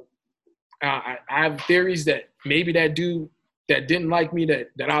 you know, I have theories that maybe that dude that didn't like me,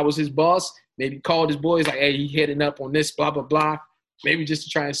 that I was his boss, maybe called his boys like, hey, he hitting up on this, blah, blah, blah. Maybe just to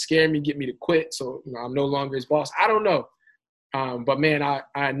try and scare me, get me to quit. So, you know, I'm no longer his boss. I don't know. But man, I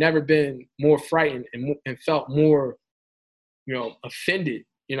had never been more frightened and felt more, you know, offended,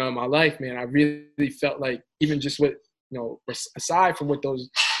 you know, in my life, man. I really felt like, even just what, you know, aside from what those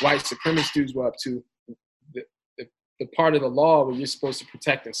white supremacist dudes were up to, the part of the law where you're supposed to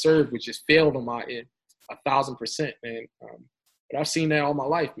protect and serve, which just failed on my end, 1,000%, man. But I've seen that all my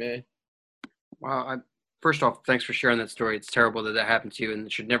life, man. Wow. First off, thanks for sharing that story. It's terrible that happened to you, and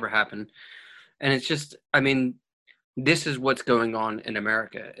it should never happen. And it's just, I mean, this is what's going on in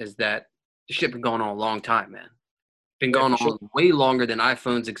America, is that the shit been going on a long time, man. Been going on way longer than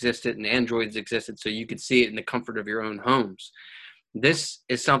iPhones existed and Androids existed, so you could see it in the comfort of your own homes. This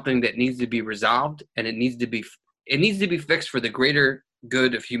is something that needs to be resolved, and it needs to be fixed for the greater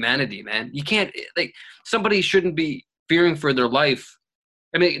good of humanity, man. You can't, like, somebody shouldn't be fearing for their life.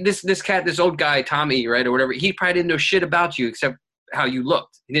 I mean, this old guy, Tommy, right, or whatever, he probably didn't know shit about you except how you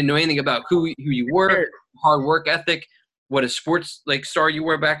looked. He didn't know anything about who you were, hard work ethic, what a sports like star you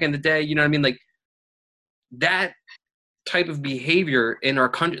were back in the day. You know what I mean? Like, that type of behavior in our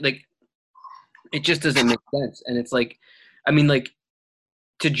country, like, it just doesn't make sense. And it's like, I mean, like,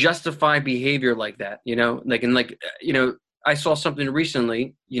 to justify behavior like that, you know, like, and like, you know, I saw something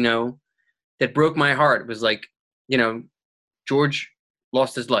recently, you know, that broke my heart. It was like, you know, George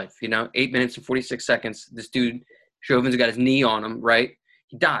lost his life, you know, 8 minutes and 46 seconds. This dude, Chauvin's got his knee on him, right?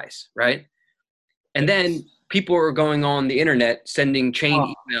 He dies, right? And then people are going on the internet sending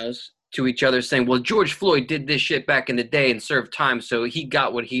chain emails to each other saying, well, George Floyd did this shit back in the day and served time, so he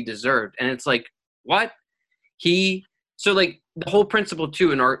got what he deserved. And it's like, what? So like the whole principle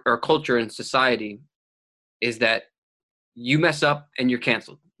too in our culture and society is that you mess up and you're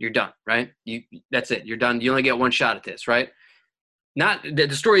canceled. you're done, right? That's it. You're done. You only get one shot at this, right? Not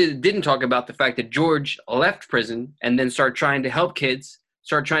the story that didn't talk about the fact that George left prison and then started trying to help kids,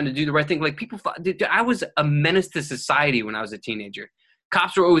 started trying to do the right thing. Like people thought, dude, I was a menace to society when I was a teenager.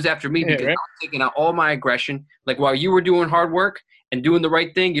 Cops were always after me because I was taking out all my aggression. Like while you were doing hard work and doing the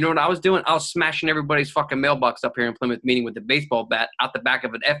right thing, you know what I was doing? I was smashing everybody's fucking mailbox up here in Plymouth meeting with a baseball bat out the back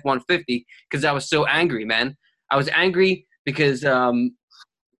of an F-150 because I was so angry, man. I was angry because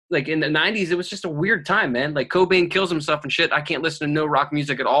like in the 90s, it was just a weird time, man. Like Cobain kills himself and shit. I can't listen to no rock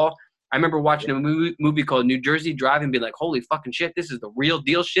music at all. I remember watching a movie called New Jersey Drive and be like, holy fucking shit, this is the real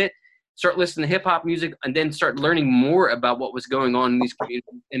deal shit. Start listening to hip hop music and then start learning more about what was going on in these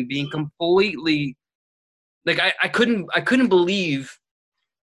communities and being completely like, I couldn't believe,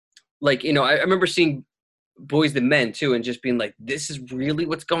 like, you know, I remember seeing Boys the Men too and just being like, this is really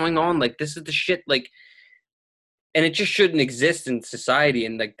what's going on. Like, this is the shit. Like, and it just shouldn't exist in society.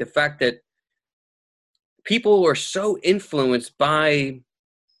 And like the fact that people are so influenced by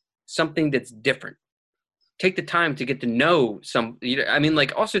something that's different. Take the time to get to know some, you know, I mean,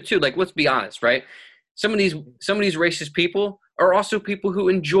 like also too, like, let's be honest, right? Some of these racist people are also people who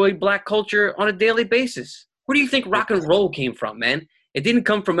enjoy black culture on a daily basis. Where do you think rock and roll came from, man? It didn't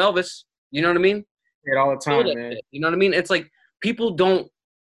come from Elvis. You know what I mean? It all the time, man. You know what I mean? It's like people don't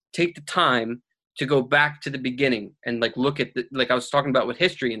take the time to go back to the beginning and like look at the, like I was talking about with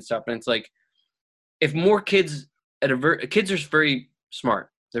history and stuff. And it's like, if more kids kids are very smart.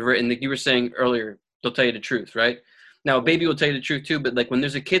 They're very, and like you were saying earlier, they'll tell you the truth, right? Now, a baby will tell you the truth too, but like when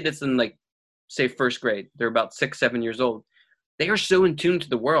there's a kid that's in like, say, first grade, they're about 6, 7 years old. They are so in tune to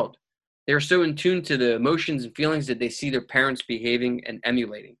the world. They are so in tune to the emotions and feelings that they see their parents behaving and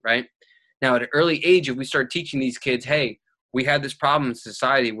emulating, right? Now, at an early age, if we start teaching these kids, hey, we have this problem in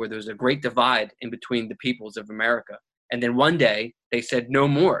society where there's a great divide in between the peoples of America. And then one day they said no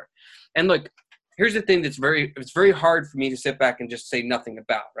more. And look, here's the thing it's very hard for me to sit back and just say nothing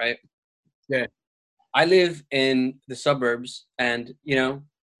about, right? Yeah. I live in the suburbs and, you know,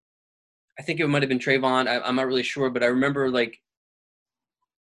 I think it might have been Trayvon. I'm not really sure, but I remember like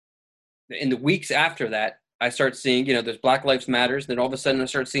in the weeks after that, I start seeing, you know, there's Black Lives Matters. Then all of a sudden I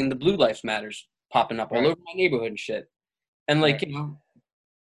start seeing the Blue Lives Matters popping up all over my neighborhood and shit. And like, you know,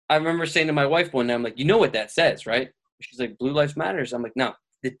 I remember saying to my wife one day, I'm like, you know what that says, right? She's like, Blue Lives Matters. I'm like, no,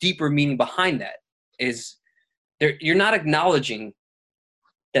 the deeper meaning behind that is you're not acknowledging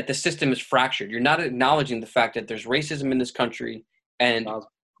that the system is fractured. You're not acknowledging the fact that there's racism in this country and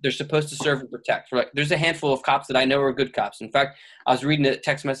they're supposed to serve and protect. Like, there's a handful of cops that I know are good cops. In fact, I was reading a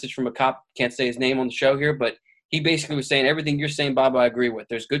text message from a cop, can't say his name on the show here, but he basically was saying everything you're saying, Bob, I agree with.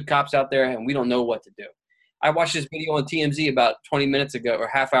 There's good cops out there and we don't know what to do. I watched this video on TMZ about 20 minutes ago or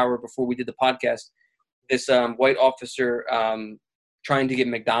half hour before we did the podcast. This white officer trying to get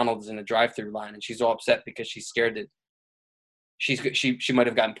McDonald's in a drive-through line, and she's all upset because she's scared that she might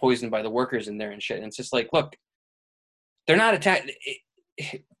have gotten poisoned by the workers in there and shit. And it's just like, look, they're not attacked.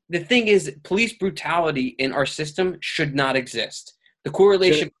 The thing is, police brutality in our system should not exist. The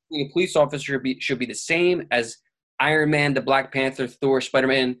correlation between a police officer should be the same as Iron Man, the Black Panther, Thor,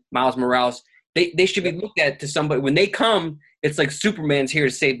 Spider-Man, Miles Morales. They should be looked at to somebody. When they come, it's like Superman's here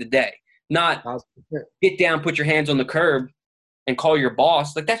to save the day. Not get down, put your hands on the curb, and call your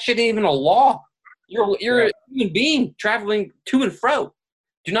boss. Like, that shit ain't even a law. You're a human being traveling to and fro.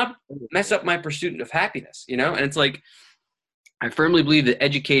 Do not mess up my pursuit of happiness, you know? And it's like, I firmly believe that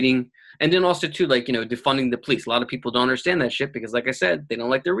educating, and then also too, like, you know, defunding the police. A lot of people don't understand that shit because, like I said, they don't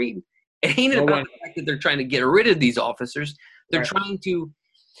like to read. It ain't about the fact that they're trying to get rid of these officers. They're trying to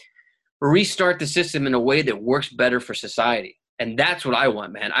restart the system in a way that works better for society. And that's what I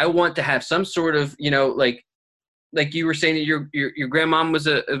want, man. I want to have some sort of, you know, like you were saying that your grandmom was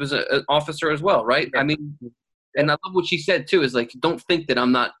an officer as well, right? I mean, and I love what she said too, is like, don't think that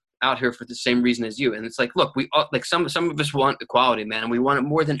I'm not out here for the same reason as you. And it's like, look, we like some of us want equality, man, and we want it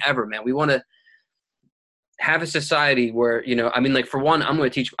more than ever, man. We want to have a society where, you know, I mean, like, for one, I'm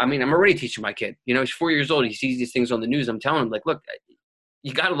already teaching my kid, you know, he's 4 years old. He sees these things on the news. I'm telling him, like, look,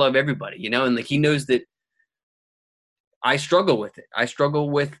 you got to love everybody, you know? And like, he knows that I struggle with it. I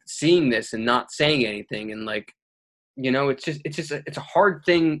struggle with seeing this and not saying anything. And like, you know, it's a hard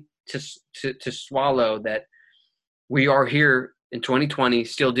thing to swallow that we are here in 2020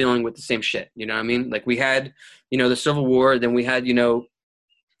 still dealing with the same shit. You know what I mean? Like, we had, you know, the Civil War, then we had, you know,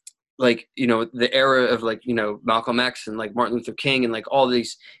 like, you know, the era of like, you know, Malcolm X and like Martin Luther King and like all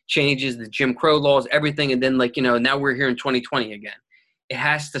these changes, the Jim Crow laws, everything. And then like, you know, now we're here in 2020 again. It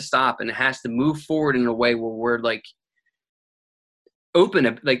has to stop and it has to move forward in a way where we're like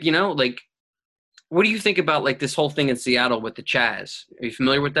open, like, you know, like what do you think about like this whole thing in Seattle with the Chaz? Are you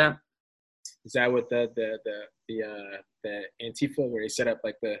familiar with that? Is that what the Antifa where they set up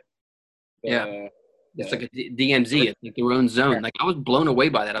like Yeah. the It's the like a DMZ, it's like their own zone. Like I was blown away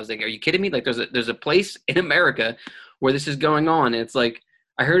by that. I was like, "Are you kidding me?" Like there's a place in America where this is going on. And it's like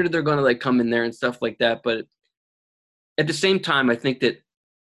I heard they're going to like come in there and stuff like that. But at the same time, I think that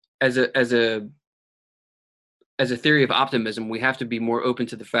as a theory of optimism, we have to be more open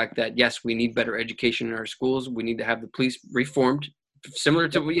to the fact that yes, we need better education in our schools. We need to have the police reformed, similar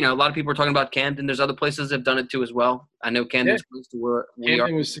to a lot of people are talking about Camden. There's other places that have done it too as well. I know Camden's close to where we are.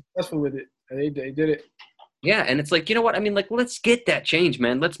 Camden was successful with it. They did it. Yeah, and it's like, you know what? I mean, like, let's get that change,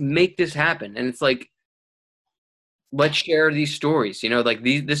 man. Let's make this happen. And it's like, let's share these stories. Like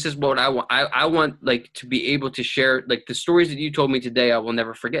this is what I want. I want like to be able to share like the stories that you told me today. I will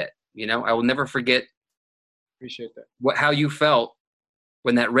never forget. I will never forget Appreciate that. how you felt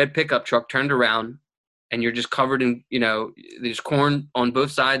when that red pickup truck turned around and you're just covered in, there's corn on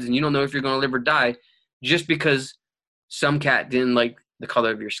both sides and you don't know if you're going to live or die just because some cat didn't like the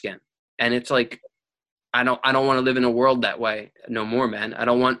color of your skin. And it's like, I don't want to live in a world that way no more, man. I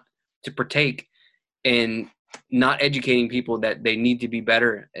don't want to partake in not educating people that they need to be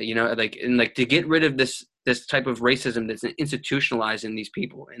better, and to get rid of this type of racism that's institutionalized in these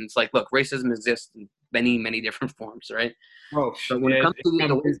people. And it's like, look, racism exists in many, many different forms, right? Oh, but when it comes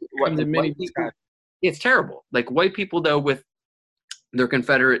to white people, it's terrible. Like white people though, with their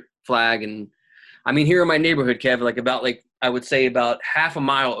Confederate flag, and I mean, here in my neighborhood, Kev, I would say about half a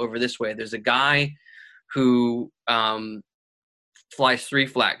mile over this way, there's a guy who flies three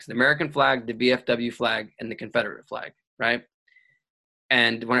flags: the American flag, the VFW flag, and the Confederate flag, right?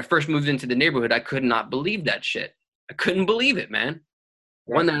 And when I first moved into the neighborhood, I could not believe that shit. I couldn't believe it, man.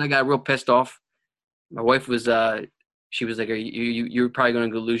 Right. One night I got real pissed off. My wife was, she was like, you're probably going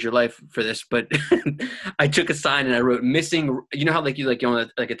to go lose your life for this. But I took a sign and I wrote missing. You know how you're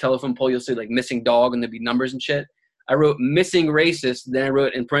on a telephone pole, you'll see like missing dog and there'll be numbers and shit. I wrote missing racist. Then I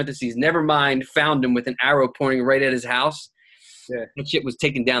wrote in parentheses, never mind, found him with an arrow pointing right at his house. Yeah. That shit was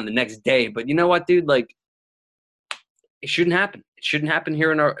taken down the next day. But you know what, dude? Like, it shouldn't happen. It shouldn't happen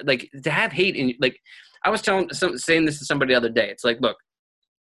here in our, like, to have hate in, like, I was saying this to somebody the other day. It's like, look,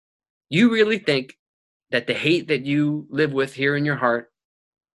 you really think that the hate that you live with here in your heart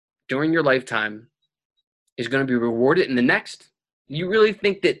during your lifetime is going to be rewarded in the next? You really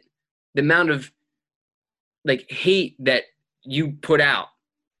think that the amount of like hate that you put out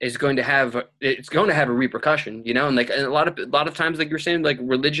is going to have a repercussion, and like and a lot of times, like you're saying, like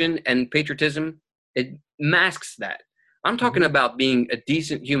religion and patriotism, it masks that. I'm talking about being a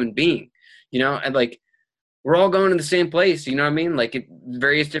decent human being, and like we're all going to the same place, you know what I mean? Like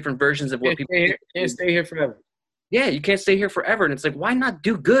various different versions of what people can't stay here forever. Yeah, you can't stay here forever. And it's like, why not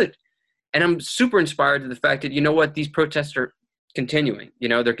do good? And I'm super inspired to the fact that, these protests are continuing.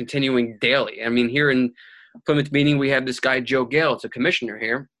 They're continuing daily. I mean, here in Plymouth Meeting, we have this guy, Joe Gale. It's a commissioner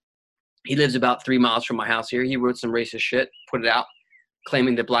here. He lives about 3 miles from my house here. He wrote some racist shit, put it out,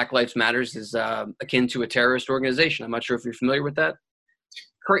 claiming that Black Lives Matters is akin to a terrorist organization. I'm not sure if you're familiar with that.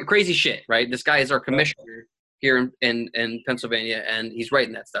 Crazy shit, right? This guy is our commissioner here in Pennsylvania, and he's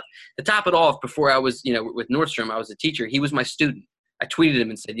writing that stuff. To top it off, before I was, with Nordstrom, I was a teacher. He was my student. I tweeted him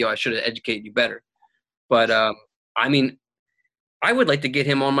and said, I should have educated you better. But, I mean, I would like to get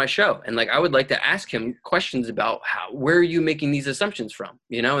him on my show, and like I would like to ask him questions about where are you making these assumptions from,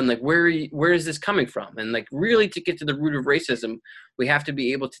 and like where is this coming from, and like really to get to the root of racism, we have to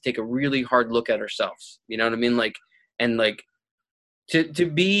be able to take a really hard look at ourselves. You know what I mean? Like, and like to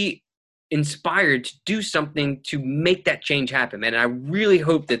be inspired to do something to make that change happen, man. And I really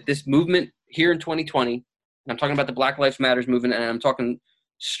hope that this movement here in 2020, and I'm talking about the Black Lives Matters movement, and I'm talking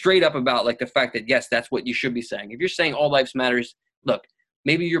straight up about like the fact that yes, that's what you should be saying. If you're saying all lives matters, look,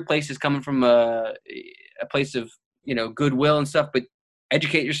 maybe your place is coming from a place of, goodwill and stuff, but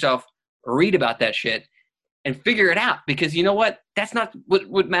educate yourself, read about that shit, and figure it out. Because you know what? That's not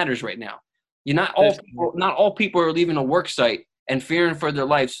what matters right now. Not all people are leaving a work site and fearing for their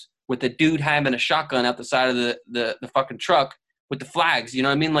lives with a dude having a shotgun out the side of the fucking truck with the flags. You know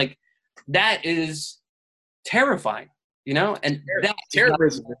what I mean? Like, that is terrifying, And that's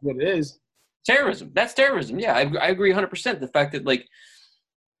terrorism is what it is. Terrorism. That's terrorism. Yeah, I agree 100%. The fact that like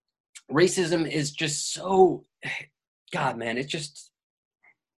racism is just so, God, man, it just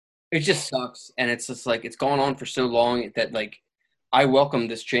sucks, and it's just like it's gone on for so long that like I welcome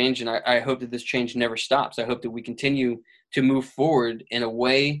this change, and I hope that this change never stops. I hope that we continue to move forward in a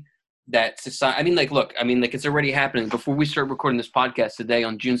way that society. I mean, like, look, I mean, like it's already happening. Before we start recording this podcast today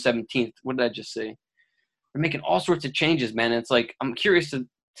on June 17th, what did I just say? We're making all sorts of changes, man. And it's like I'm curious to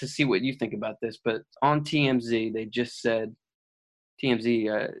to see what you think about this, but on TMZ, they just said,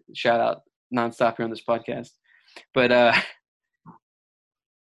 TMZ, shout out nonstop here on this podcast. But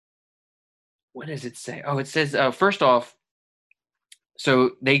what does it say? Oh, it says, first off,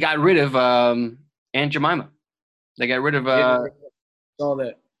 so they got rid of Aunt Jemima. They got rid of all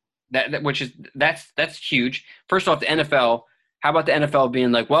that. That which is that's huge. First off, the NFL. How about the NFL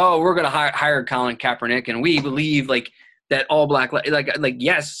being like, well, we're going to hire Colin Kaepernick, and we believe like that all black like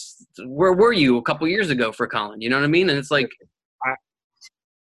yes, where were you a couple years ago for Colin? You know what I mean? And it's like,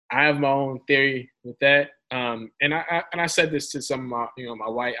 I have my own theory with that, and I said this to some of my my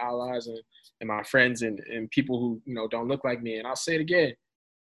white allies and my friends and people who don't look like me, and I'll say it again.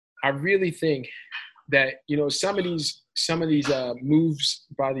 I really think that some of these moves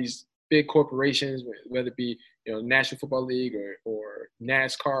by these big corporations, whether it be National Football League or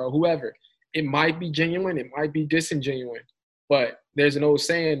NASCAR or whoever, it might be genuine, it might be disingenuine, but there's an old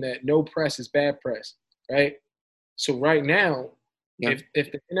saying that no press is bad press, right? So right now, if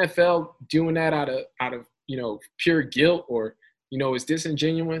the NFL doing that out of pure guilt or is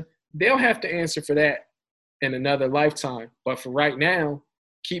disingenuine, they'll have to answer for that in another lifetime. But for right now,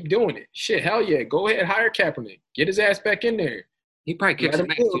 keep doing it. Shit, hell yeah, go ahead, hire Kaepernick, get his ass back in there. He probably kicks it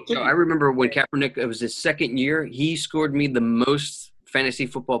next. I remember when Kaepernick, it was his second year, he scored me the most fantasy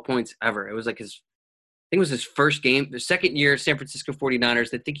football points ever. It was like I think it was his first game, the second year, San Francisco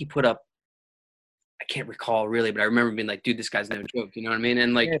 49ers. I think he put up, I can't recall really, but I remember being like, dude, this guy's no joke. You know what I mean?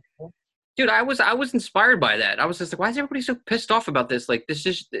 And like, dude, I was inspired by that. I was just like, why is everybody so pissed off about this? Like,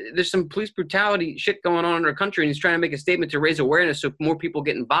 there's some police brutality shit going on in our country, and he's trying to make a statement to raise awareness so more people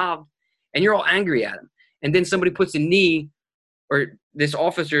get involved, and you're all angry at him. And then somebody puts a knee, or this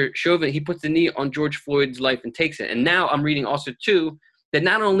officer, Chauvin, he puts the knee on George Floyd's life and takes it. And now I'm reading also, too, that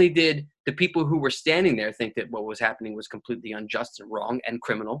not only did the people who were standing there think that what was happening was completely unjust and wrong and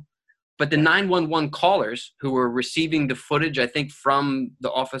criminal, but the 911 callers who were receiving the footage, I think, from the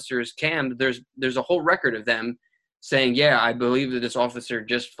officer's cam, there's a whole record of them saying, yeah, I believe that this officer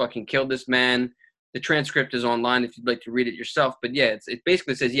just fucking killed this man. The transcript is online if you'd like to read it yourself. But, yeah, it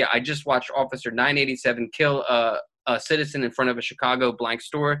basically says, yeah, I just watched Officer 987 kill a citizen in front of a Chicago blank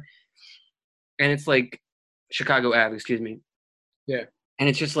store. And it's like Chicago Ave, excuse me. Yeah. And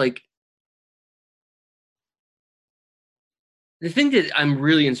it's just like, the thing that I'm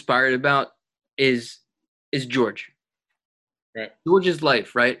really inspired about is George. Right. George's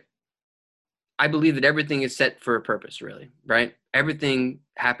life, right? I believe that everything is set for a purpose, really, right? Everything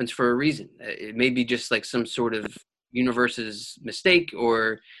happens for a reason. It may be just like some sort of universe's mistake,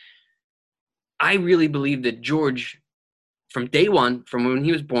 or I really believe that George, from day one, from when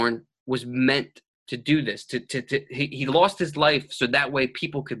he was born, was meant to do this. He lost his life so that way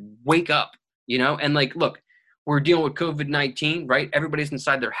people could wake up, And like, look, we're dealing with COVID-19, right? Everybody's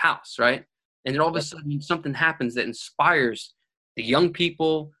inside their house, right? And then all of a sudden something happens that inspires the young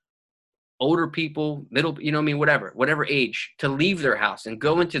people, older people, middle, whatever age, to leave their house and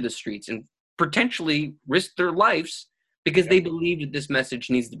go into the streets and potentially risk their lives because they believe that this message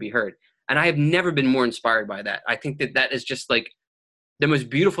needs to be heard. And I have never been more inspired by that. I think that is just like the most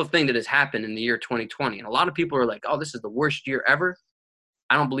beautiful thing that has happened in the year 2020. And a lot of people are like, oh, this is the worst year ever.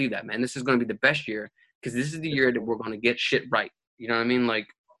 I don't believe that, man. This is going to be the best year because this is the year that we're going to get shit right. You know what I mean? Like,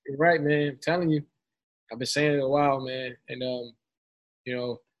 you're right, man. I'm telling you. I've been saying it a while, man. And,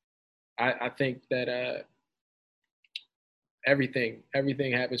 I think that everything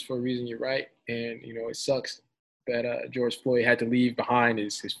happens for a reason. You're right. And, it sucks that George Floyd had to leave behind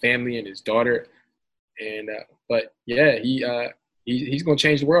his family and his daughter. And but yeah, he's going to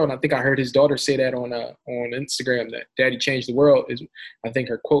change the world. And I think I heard his daughter say that on Instagram, that "Daddy changed the world" is, I think,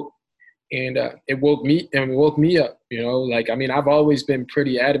 her quote. And it woke me up. I've always been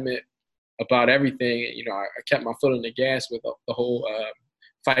pretty adamant about everything. I kept my foot on the gas with the whole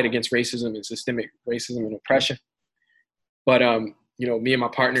fight against racism and systemic racism and oppression. But me and my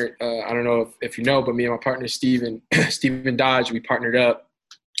partner, I don't know if you know, but me and my partner, Stephen Dodge, we partnered up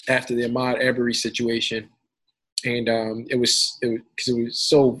after the Ahmaud Arbery situation. And it was because it was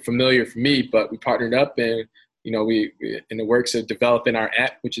so familiar for me, but we partnered up and, we in the works of developing our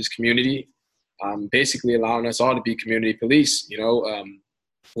app, which is Community, basically allowing us all to be community police,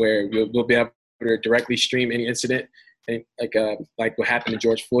 where we'll be able to directly stream any incident, and like what happened to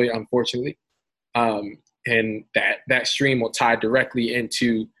George Floyd, unfortunately. And that stream will tie directly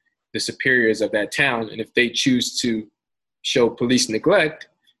into the superiors of that town. And if they choose to show police neglect,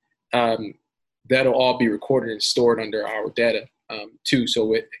 that'll all be recorded and stored under our data too.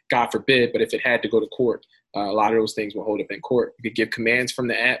 So God forbid, but if it had to go to court, a lot of those things will hold up in court. You could give commands from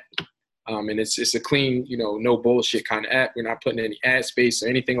the app And it's a clean, no bullshit kind of app. We're not putting any ad space or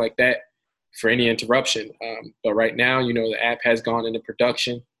anything like that for any interruption. But right now, the app has gone into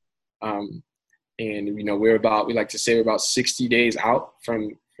production. And we like to say we're about 60 days out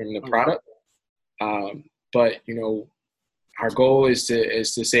from the product. But our goal is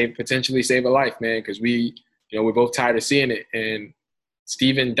to potentially save a life, man, because we're both tired of seeing it. And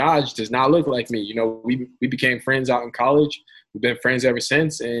Stephen Dodge does not look like me. We became friends out in college. We've been friends ever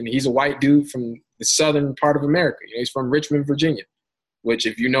since. And he's a white dude from the southern part of America. He's from Richmond, Virginia, which,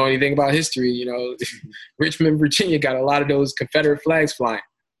 if you know anything about history, Richmond, Virginia got a lot of those Confederate flags flying.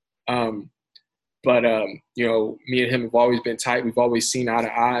 But me and him have always been tight. We've always seen eye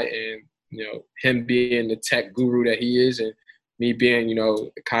to eye. And, him being the tech guru that he is, and me being,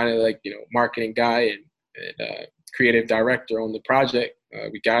 kind of like, marketing guy and creative director on the project,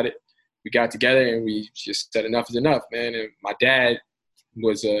 we got together and we just said enough is enough, man. And my dad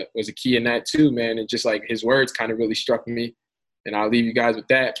was a key in that too, man. And just like his words kind of really struck me. And I'll leave you guys with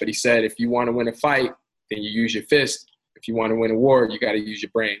that. But he said, if you want to win a fight, then you use your fist. If you want to win a war, you got to use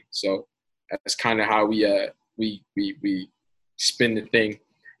your brain. So that's kind of how we spin the thing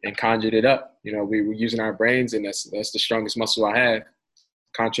and conjured it up. We were using our brains, and that's the strongest muscle I have,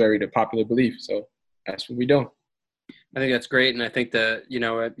 contrary to popular belief. So that's what we do. I think that's great. And I think that,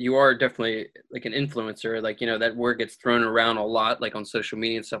 you are definitely like an influencer, like, that word gets thrown around a lot, like on social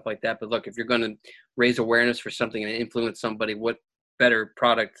media and stuff like that. But look, if you're going to raise awareness for something and influence somebody, what better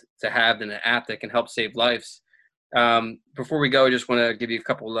product to have than an app that can help save lives? Before we go, I just want to give you a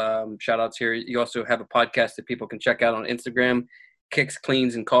couple shout outs here. You also have a podcast that people can check out on Instagram, Kicks,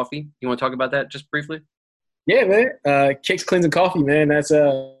 Cleans, and Coffee. You want to talk about that just briefly? Yeah, man. Kicks, Cleans, and Coffee, man. That's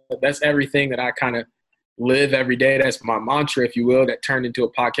everything that I kind of live every day. That's my mantra, if you will, that turned into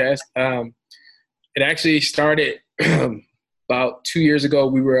a podcast. It actually started about 2 years ago.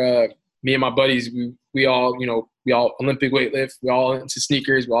 We were, me and my buddies, we all Olympic weightlift. We're all into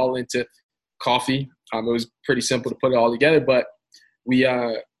sneakers. We're all into coffee. It was pretty simple to put it all together, but we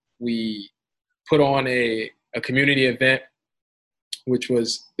put on a community event, which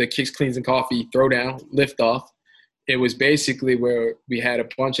was the Kicks, Cleans, and Coffee Throwdown Liftoff. It was basically where we had a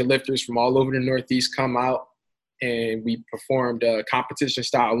bunch of lifters from all over the Northeast come out, and we performed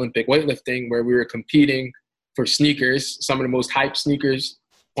competition-style Olympic weightlifting where we were competing for sneakers, some of the most hyped sneakers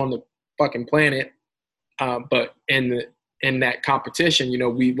on the fucking planet. But in that competition,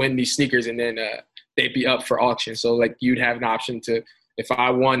 we win these sneakers, and then they'd be up for auction. So, like, you'd have an option to, if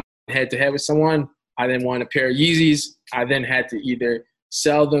I won head-to-head with someone, I then won a pair of Yeezys. I then had to either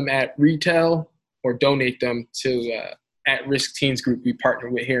sell them at retail or donate them to at-risk teens group we partner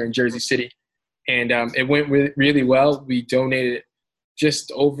with here in Jersey City. And it went really well. We donated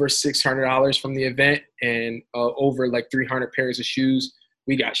just over $600 from the event and over like 300 pairs of shoes.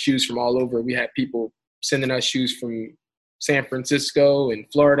 We got shoes from all over. We had people sending us shoes from San Francisco and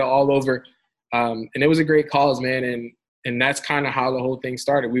Florida, all over. And it was a great cause, man. And that's kind of how the whole thing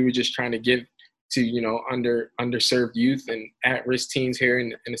started. We were just trying to give to, underserved youth and at-risk teens here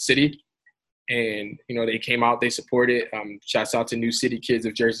in the city. And, they came out, they supported. Shouts out to New City Kids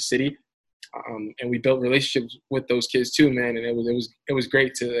of Jersey City. And we built relationships with those kids too, man. And it was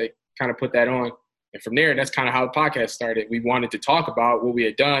great to kind of put that on. And from there, that's kind of how the podcast started. We wanted to talk about what we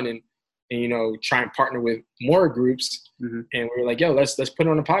had done and try and partner with more groups. Mm-hmm. And we were like, yo, let's put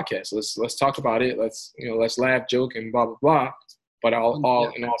on a podcast. Let's talk about it. Let's laugh, joke, and blah, blah, blah. But in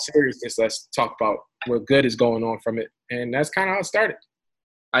all seriousness, let's talk about what good is going on from it. And that's kind of how it started.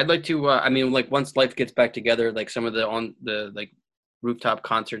 I'd like to, once life gets back together, like some of the rooftop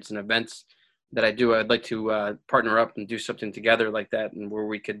concerts and events that I do, I'd like to partner up and do something together like that, and where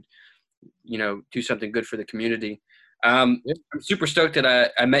we could, do something good for the community. I'm super stoked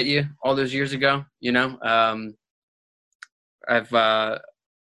that I met you all those years ago. We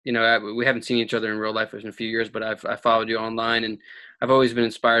haven't seen each other in real life in a few years, but I followed you online, and I've always been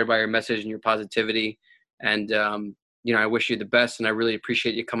inspired by your message and your positivity. And, I wish you the best, and I really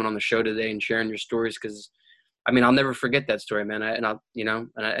appreciate you coming on the show today and sharing your stories. Cause I'll never forget that story, man.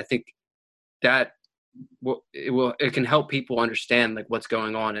 I think that it can help people understand like what's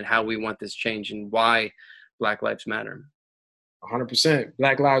going on and how we want this change and why Black Lives Matter. 100%.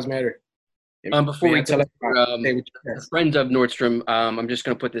 Black Lives Matter. Before we tell friends of Nordstrom, I'm just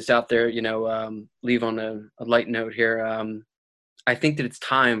going to put this out there, leave on a light note here. I think that it's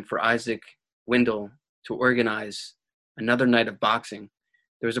time for Isaac Wendell to organize another night of boxing.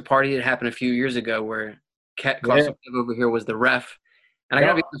 There was a party that happened a few years ago where Kat Kosovo over here was the ref. And I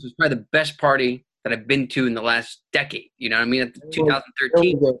got to be honest, it was probably the best party that I've been to in the last decade. You know what I mean?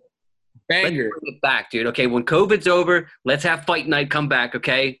 2013. Let's Banger. bring it back, dude. Okay, when COVID's over, let's have fight night come back.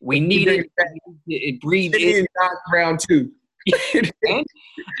 Okay, we need it. It breathes in. Round 2. Man.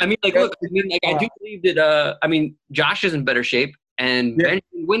 I mean, like, look. I mean, like, I do believe that. I mean, Josh is in better shape, and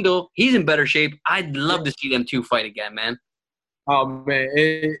Benjamin Wendell, he's in better shape. I'd love to see them two fight again, man. Oh man,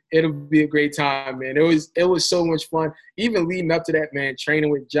 it'll be a great time, man. It was so much fun. Even leading up to that, man, training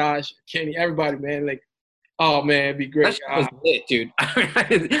with Josh, Kenny, everybody, man. Like, oh man, it'd be great. That was it, dude. I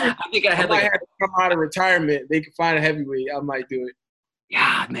think I might have to come out of retirement. They can find a heavyweight. I might do it.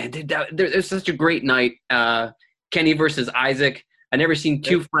 Yeah, man, there's such a great night. Kenny versus Isaac. I never seen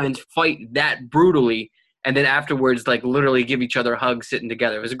two friends fight that brutally, and then afterwards, like, literally give each other hugs sitting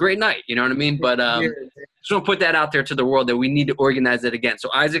together. It was a great night. You know what I mean? But just want to put that out there to the world that we need to organize it again. So,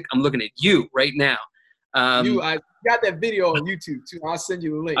 Isaac, I'm looking at you right now. I got that video on YouTube, too. I'll send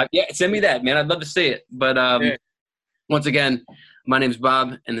you the link. Yeah, send me that, man. I'd love to see it. But once again, my name's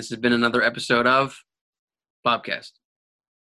Bob, and this has been another episode of Bobcast.